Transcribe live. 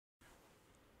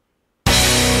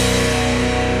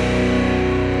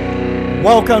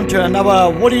Welcome to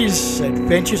another Woody's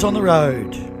Adventures on the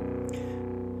Road.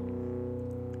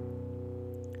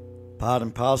 Part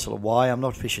and parcel of why I'm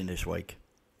not fishing this week.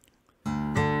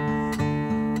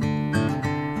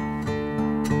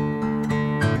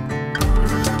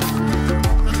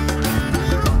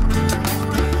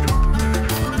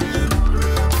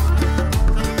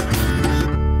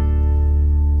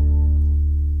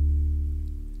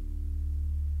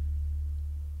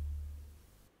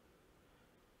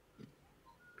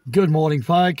 Good morning,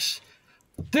 folks.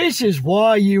 This is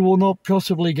why you will not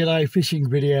possibly get a fishing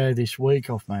video this week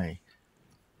off me.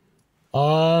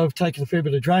 I've taken a fair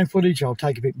bit of drone footage. I'll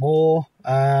take a bit more.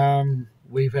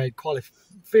 We've had quite a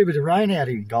fair bit of rain out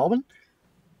here in Goulburn.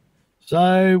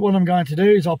 So what I'm going to do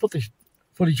is I'll put this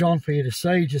footage on for you to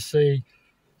see. Just see.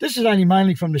 This is only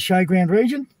mainly from the showground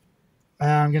region.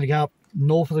 I'm going to go up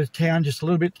north of the town just a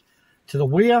little bit to the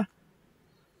Weir.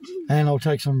 And I'll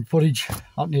take some footage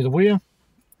up near the Weir.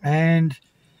 And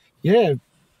yeah,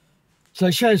 so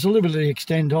it shows a little bit of the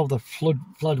extent of the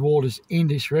flood waters in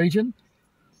this region.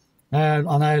 I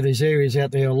know there's areas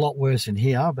out there a lot worse than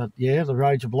here, but yeah, the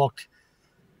roads are blocked.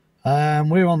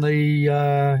 We're on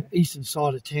the eastern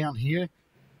side of town here,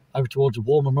 over towards the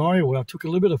War Memorial, where I took a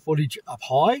little bit of footage up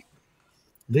high.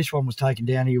 This one was taken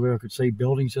down here where I could see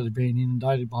buildings that had been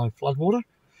inundated by floodwater.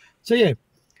 So yeah,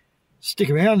 stick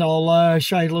around. I'll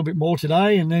show you a little bit more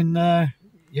today, and then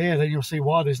yeah, then you'll see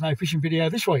why there's no fishing video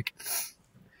this week.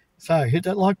 So hit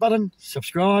that like button,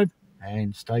 subscribe,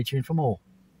 and stay tuned for more.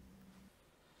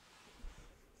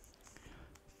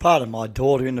 Pardon my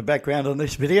daughter in the background on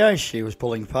this video. She was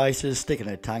pulling faces, sticking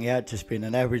her tongue out, just being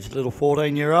an average little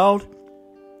 14-year-old.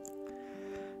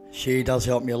 She does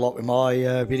help me a lot with my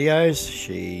videos.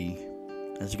 She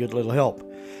is a good little help.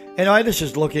 Anyway, this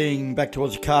is looking back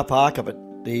towards the car park up at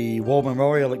the War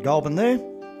Memorial at Goulburn there.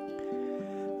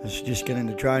 This is just getting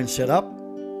the drone set up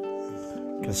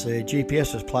because the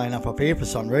GPS is playing up here for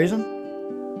some reason.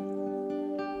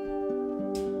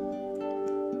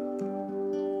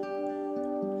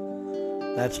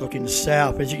 That's looking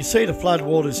south. As you can see, the flood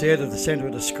waters there to the centre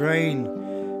of the screen.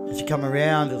 As you come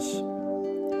around, there's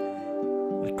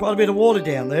quite a bit of water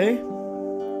down there.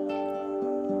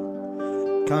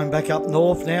 Coming back up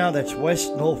north now, that's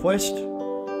west, northwest.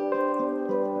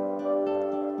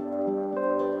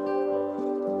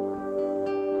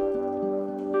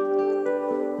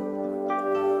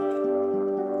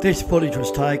 This footage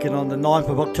was taken on the 9th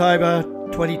of October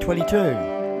 2022,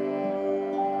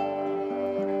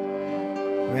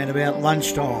 around about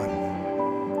lunchtime.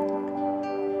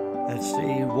 That's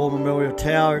the War Memorial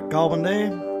Tower at Goulburn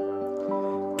there.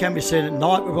 Can be seen at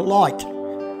night with a light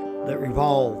that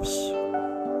revolves.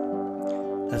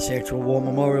 That's the actual War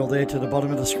Memorial there to the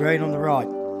bottom of the screen on the right.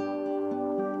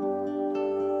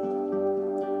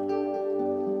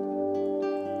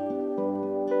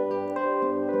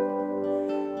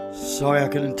 Sorry I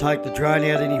couldn't take the drone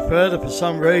out any further. For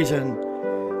some reason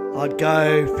I'd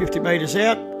go 50 metres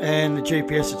out and the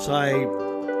GPS would say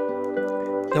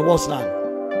there was none.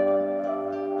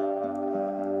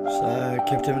 So I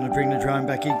kept having to bring the drone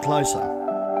back in closer.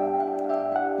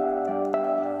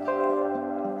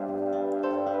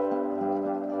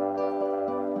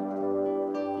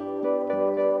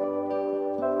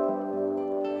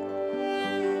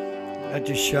 That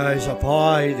just shows up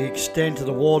high the extent of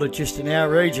the water just in our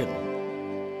region.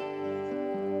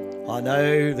 I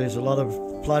know there's a lot of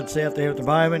floods out there at the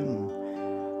moment, and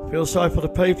I feel sorry for the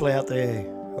people out there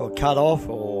who are cut off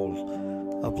or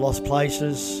have lost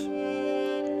places.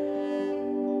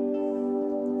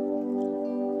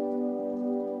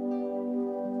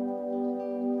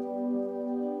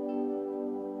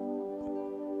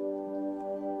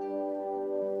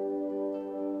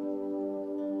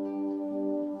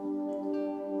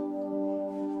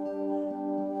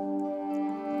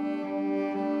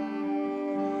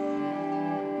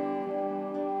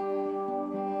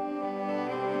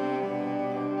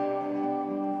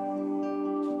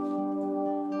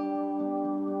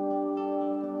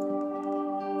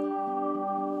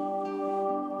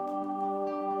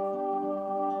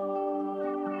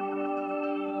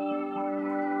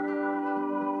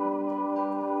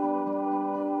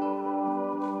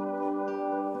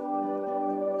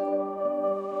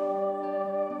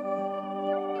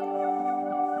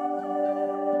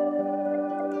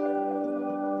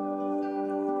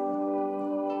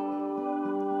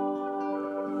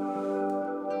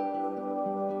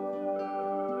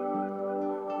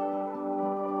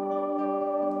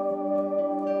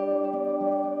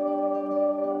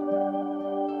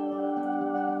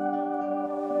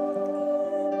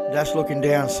 That's looking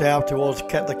down south towards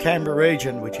the Canberra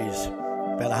region, which is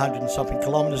about 100 and something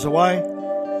kilometres away.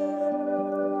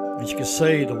 As you can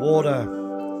see, the water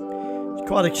is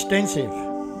quite extensive.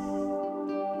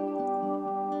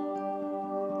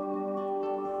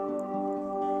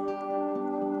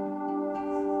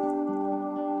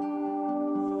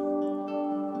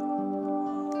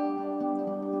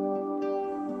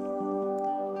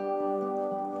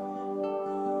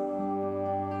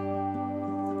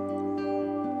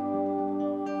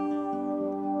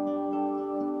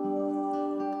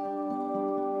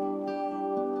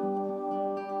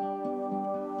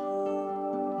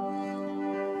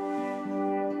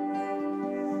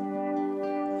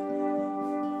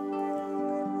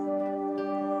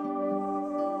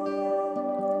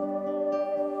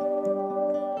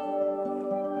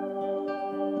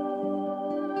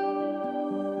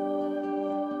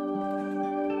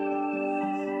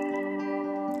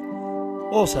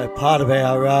 Also part of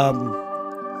our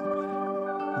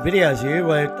videos here,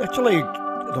 we're actually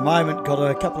at the moment got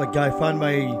a couple of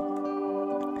GoFundMe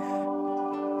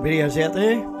videos out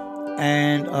there,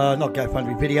 and not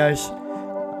GoFundMe videos,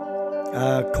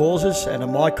 causes, and a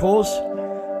My Cause.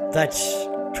 That's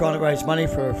trying to raise money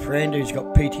for a friend who's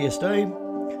got PTSD,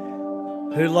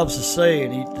 who loves the sea,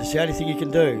 and that's the only thing he can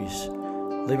do is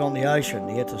live on the ocean.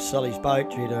 He had to sell his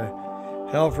boat due to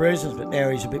health reasons, but now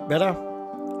he's a bit better.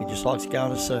 He just likes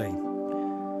going to sea.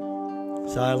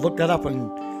 So look that up on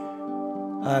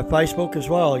Facebook as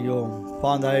well. You'll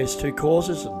find those two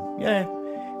causes, and yeah,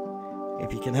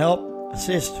 if you can help,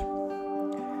 assist.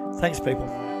 Thanks, people.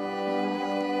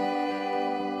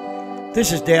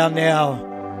 This is down now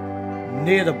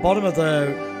near the bottom of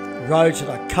the roads that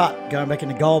are cut going back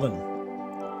into Goulburn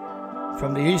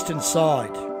from the eastern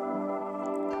side.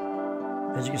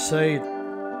 As you can see,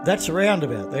 that's a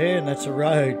roundabout there, and that's a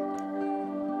road.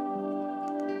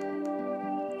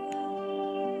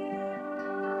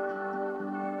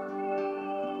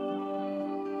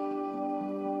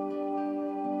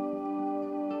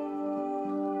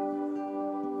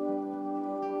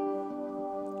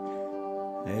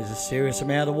 There's a serious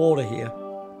amount of water here.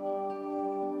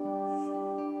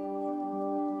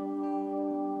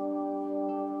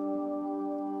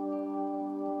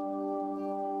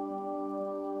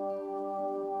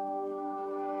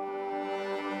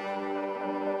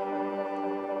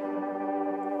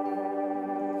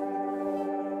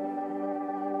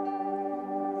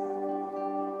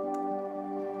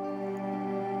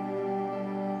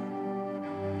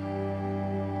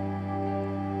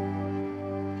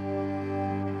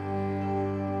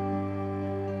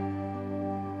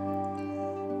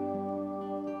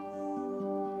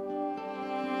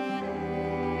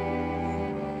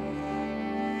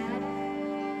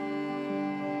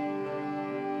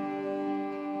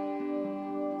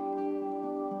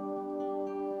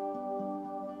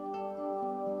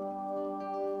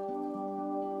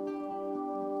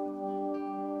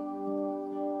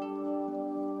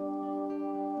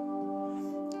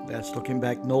 That's looking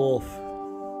back north.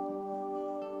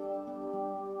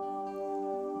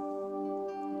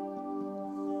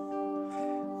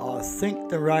 I think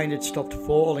the rain had stopped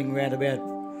falling around about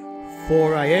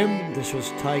 4 AM. This was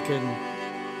taken,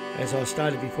 as I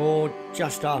stated before,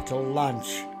 just after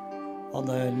lunch on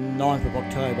the 9th of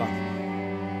October.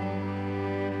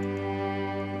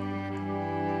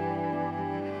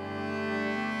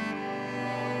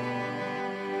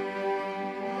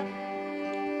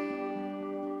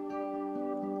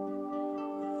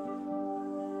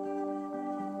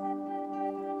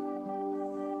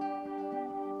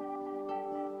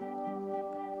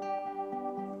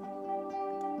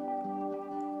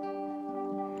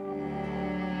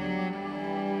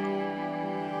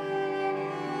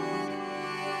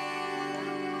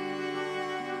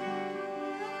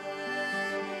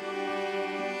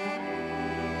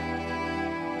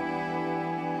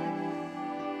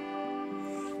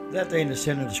 That there in the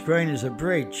centre of the screen is a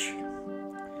bridge.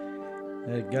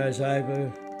 It goes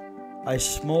over a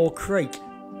small creek.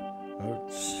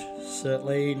 It's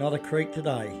certainly not a creek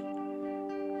today.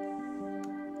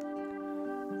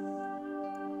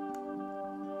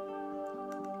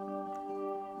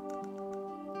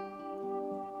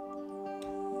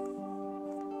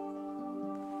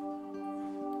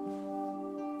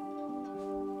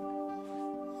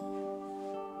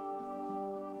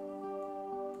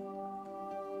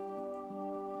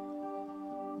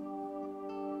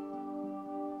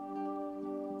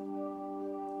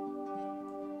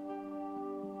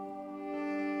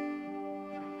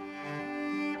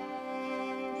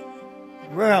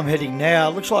 Where I'm heading now,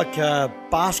 it looks like a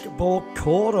basketball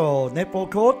court or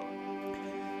netball court,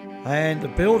 and the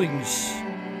buildings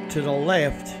to the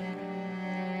left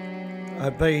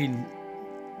have been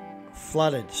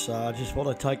flooded, so I just want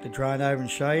to take the drone over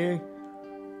and show you.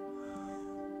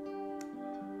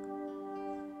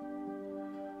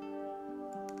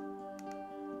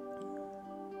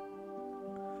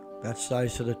 That's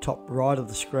those to the top right of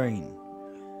the screen.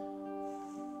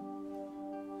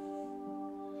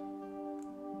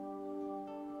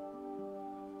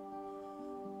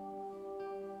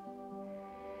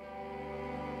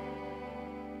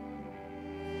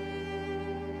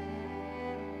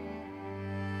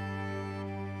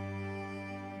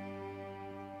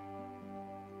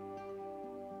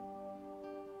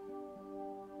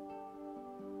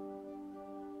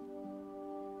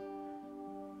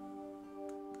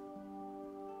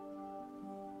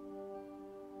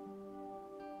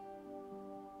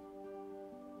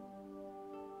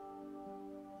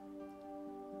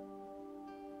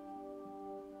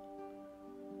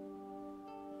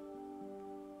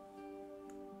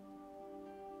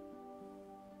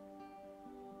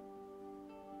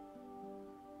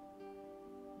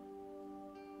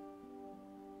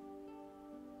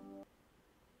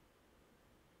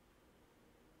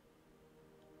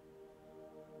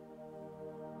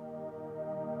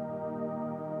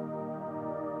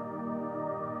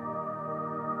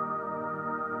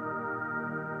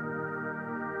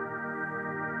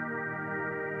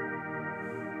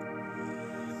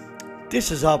 This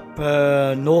is up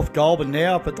North Goulburn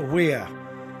now, up at the Weir.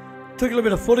 Took a little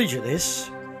bit of footage of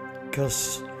this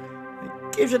because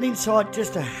it gives an insight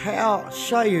just to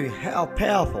show you how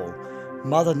powerful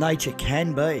Mother Nature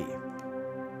can be.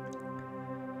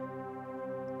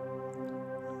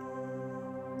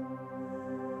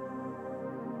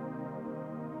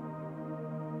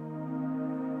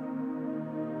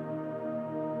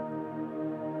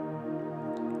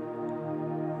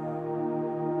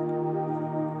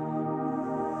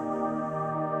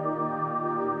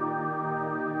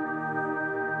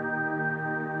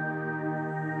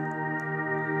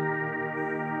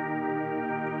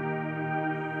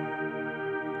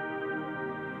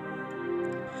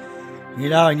 You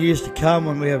know, in years to come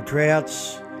when we have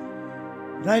droughts,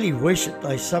 I only wish that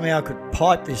they somehow could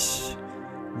pipe this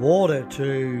water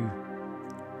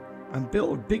and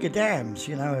build bigger dams,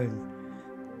 you know,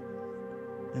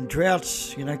 and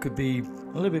droughts, you know, could be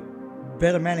a little bit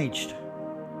better managed.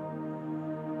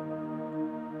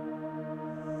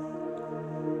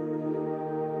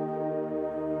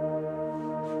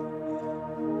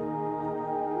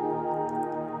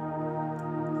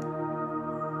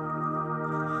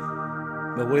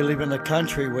 But we live in a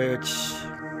country where it's,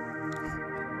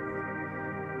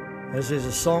 as there's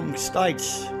a song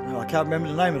states, I can't remember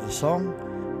the name of the song,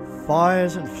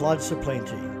 fires and floods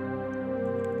aplenty.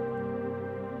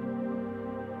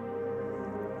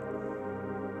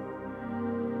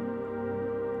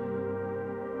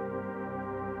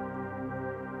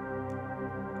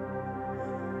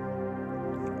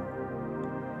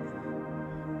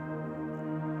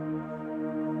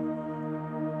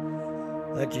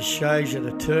 That just shows you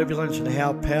the turbulence and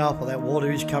how powerful that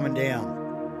water is coming down.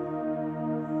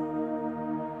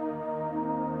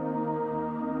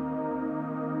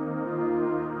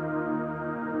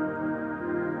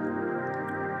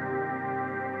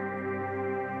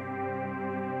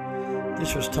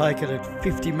 This was taken at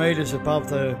 50 metres above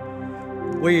the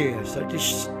Weir, so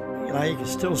just, you know, you can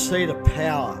still see the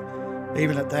power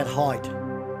even at that height.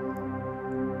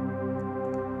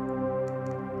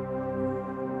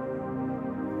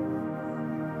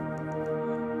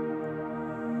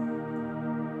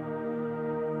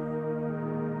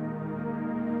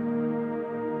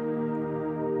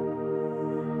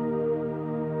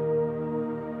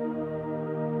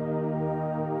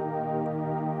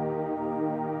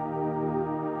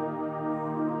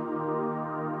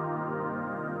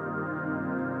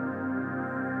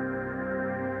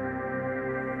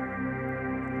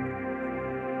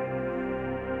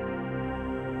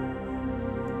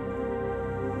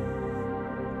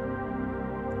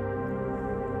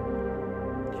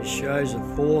 Just shows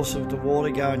the force of the water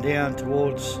going down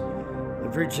towards the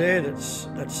bridge there. That's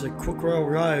the Crookwell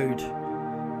Road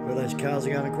where those cars are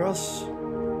going across.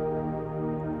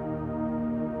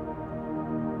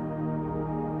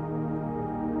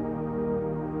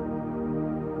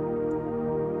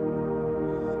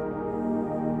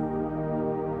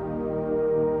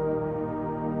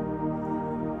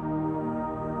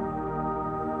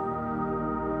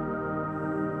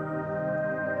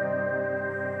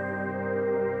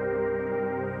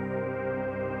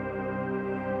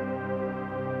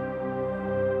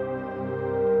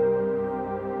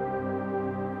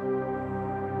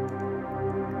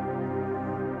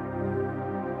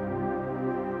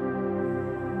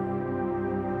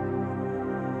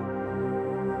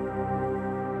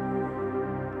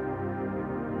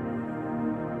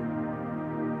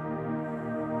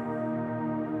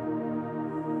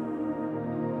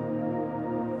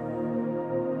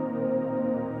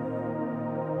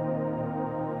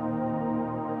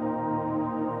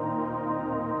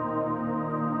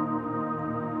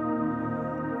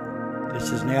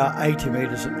 This is now 80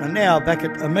 metres and now back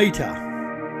at a metre.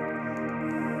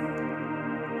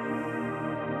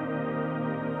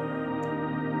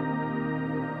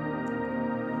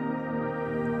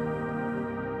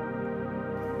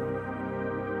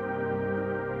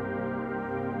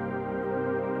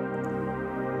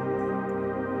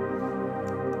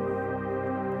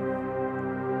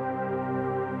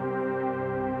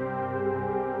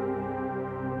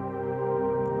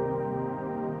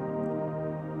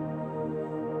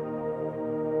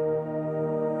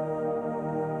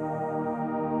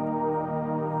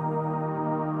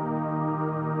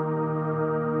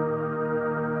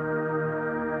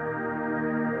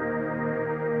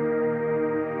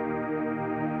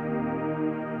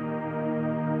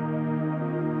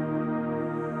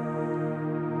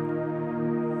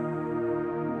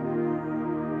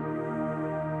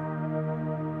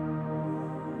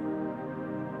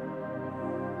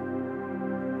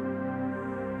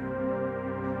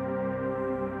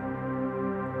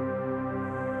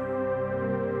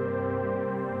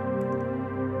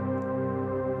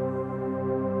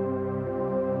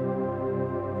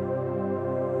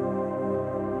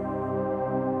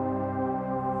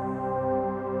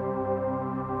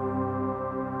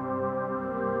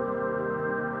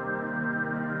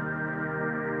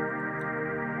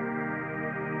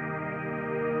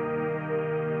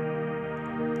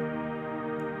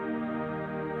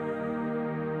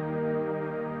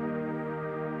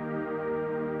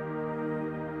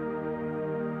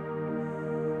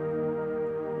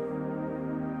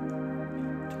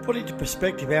 Put into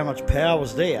perspective how much power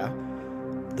was there,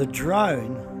 the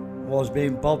drone was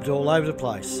being bobbed all over the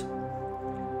place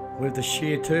with the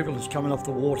sheer turbulence coming off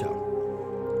the water.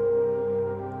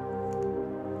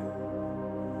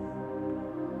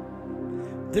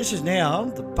 This is now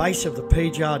the base of the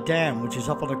Pejar Dam, which is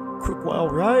up on the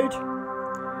Crookwell Road.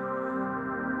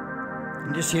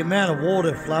 And just the amount of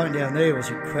water flowing down there was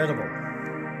incredible.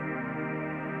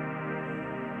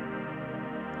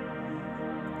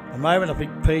 At the moment, I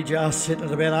think Pejar's sitting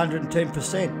at about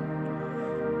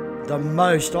 110%. The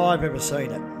most I've ever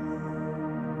seen it.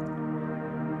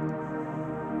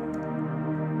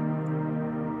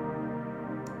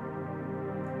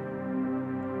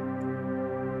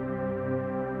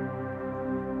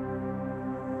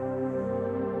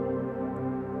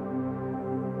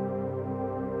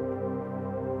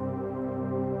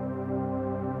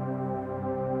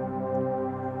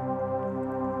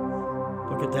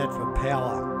 Look at that for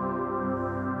power.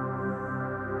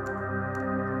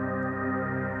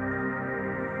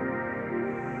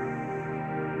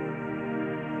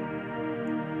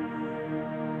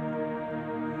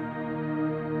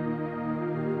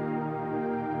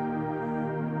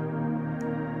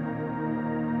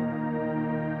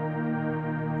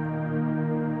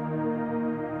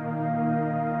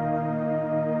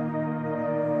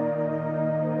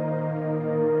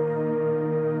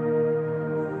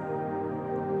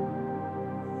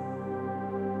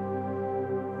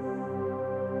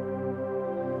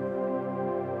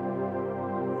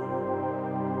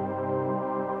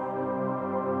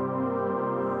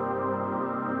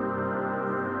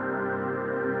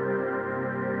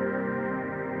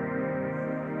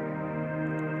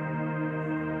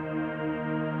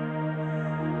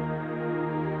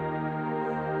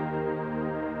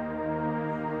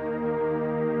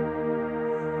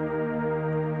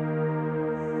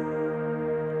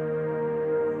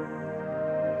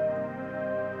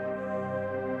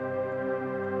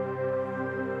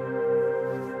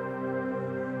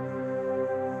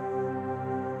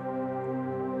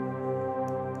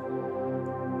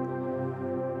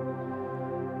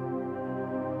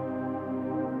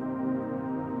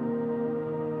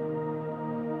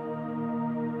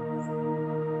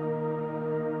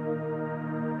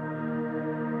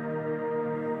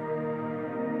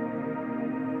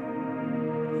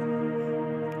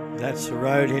 That's the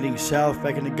road heading south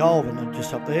back into Goulburn, and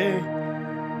just up there.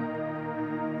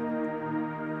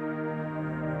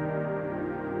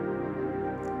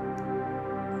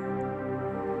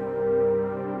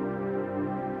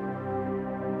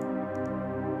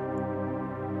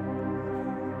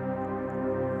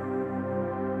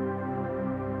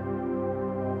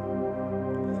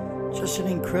 Just an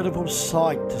incredible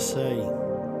sight to see.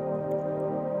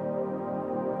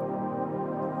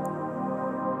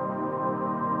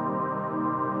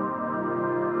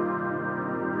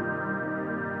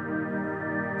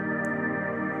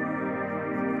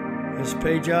 This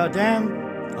Pejar Dam,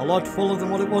 a lot fuller than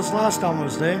what it was last time I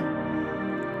was there.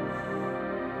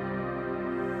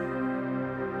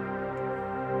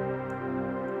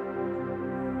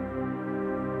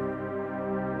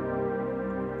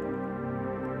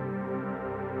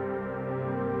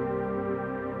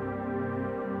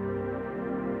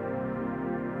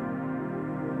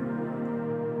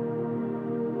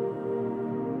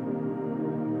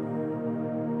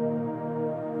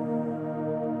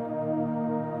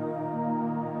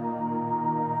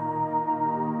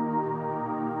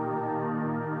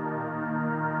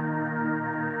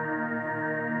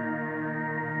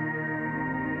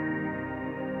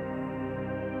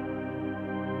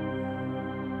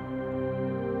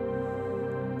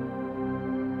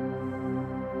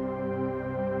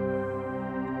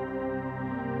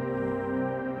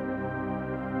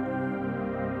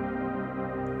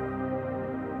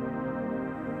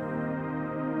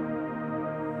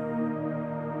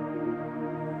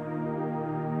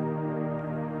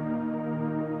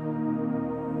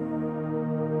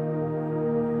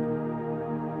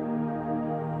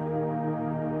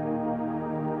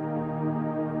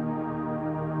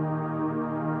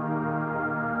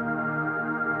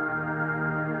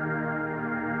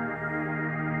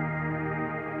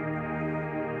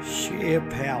 Sheer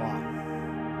power.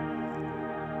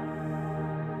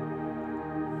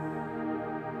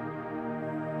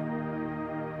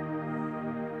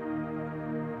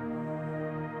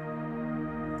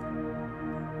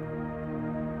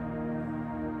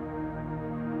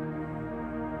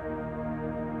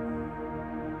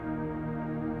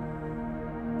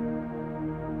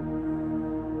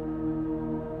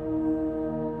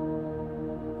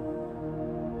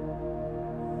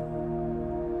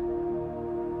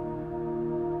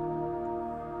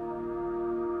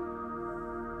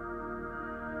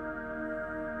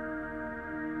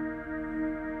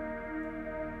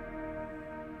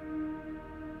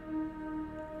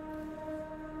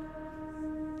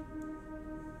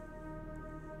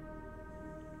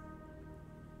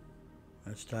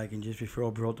 That's taken just before I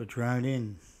brought the drone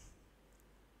in.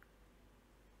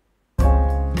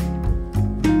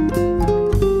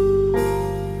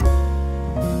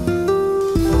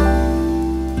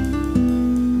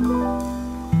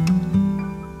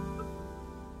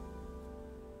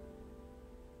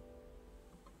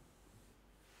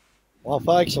 Well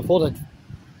folks, I thought I'd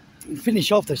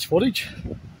finish off this footage.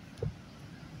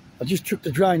 I just took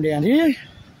the drone down here.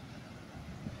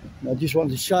 I just wanted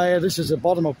to show you, this is the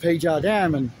bottom of Pejar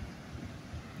Dam, and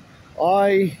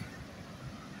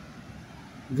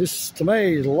this to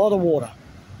me is a lot of water.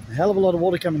 A hell of a lot of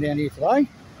water coming down here today.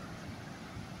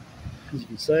 As you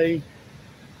can see,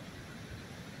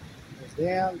 it's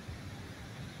down.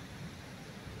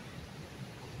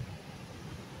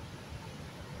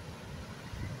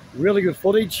 Really good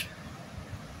footage.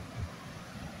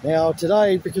 Now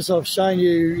today, because I've shown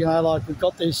you, like we've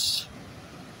got this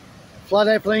flood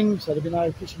happening, so there'll be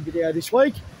no fishing video this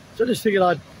week. So I just figured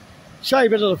I'd show you a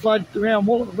bit of the flood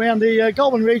around the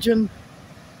Goulburn region.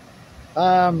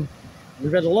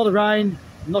 We've had a lot of rain,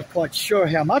 I'm not quite sure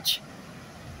how much,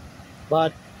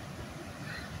 but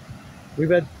we've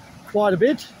had quite a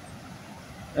bit,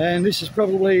 and this is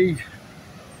probably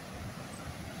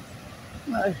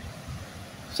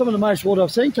some of the most water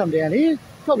I've seen come down here.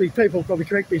 People probably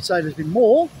correct me and say there's been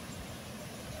more,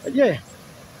 but yeah.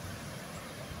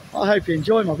 I hope you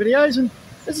enjoy my videos, and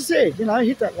as I said,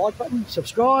 hit that like button,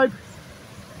 subscribe,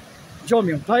 join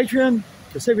me on Patreon,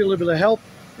 because every little bit of help,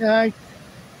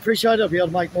 appreciate it. I'll be able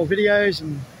to make more videos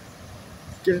and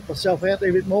get myself out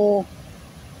there a bit more.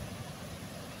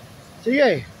 So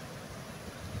yeah,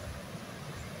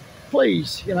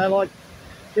 please, hit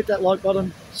that like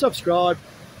button, subscribe,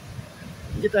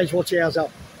 get those watch hours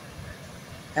up.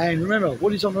 And remember,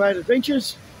 Woody's on the Road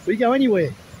Adventures, we go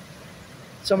anywhere.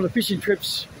 Some of the fishing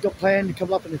trips we've got planned to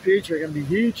come up in the future are going to be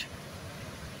huge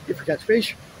if we catch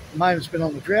fish. At the moment it's been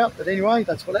on the drought, but anyway,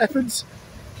 that's what happens.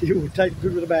 You will take the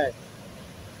good with the bad.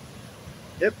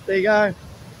 Yep, there you go.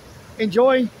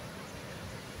 Enjoy,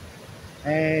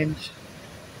 and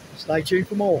stay tuned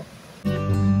for more.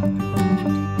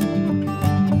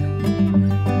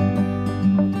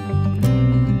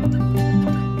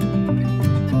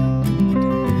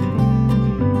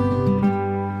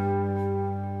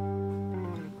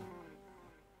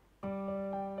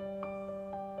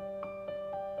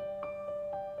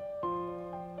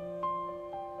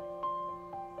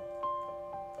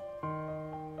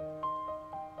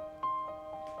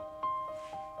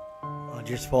 I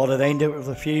just thought I'd end it with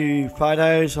a few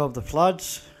photos of the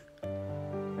floods.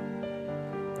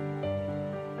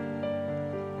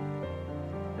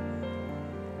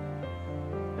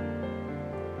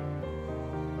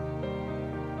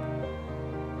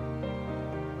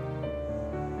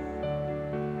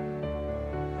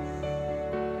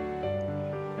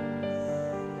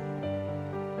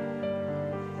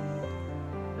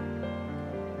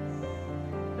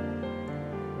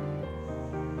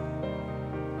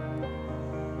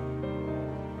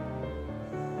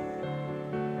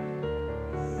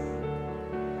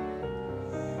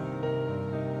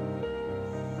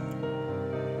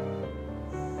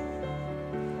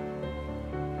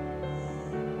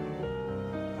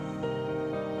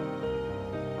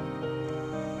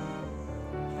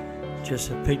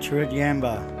 Just a picture at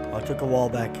Yamba I took a while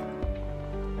back.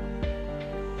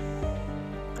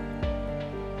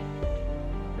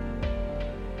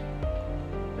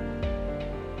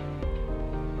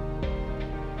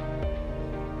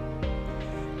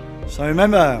 So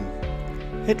remember,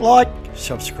 hit like,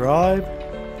 subscribe,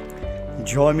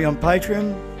 join me on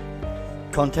Patreon,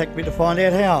 contact me to find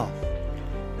out how.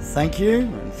 Thank you,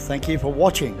 and thank you for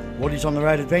watching Woody's on the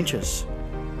Road Adventures.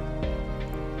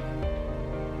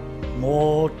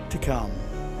 More to come.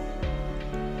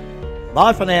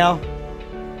 Bye for now.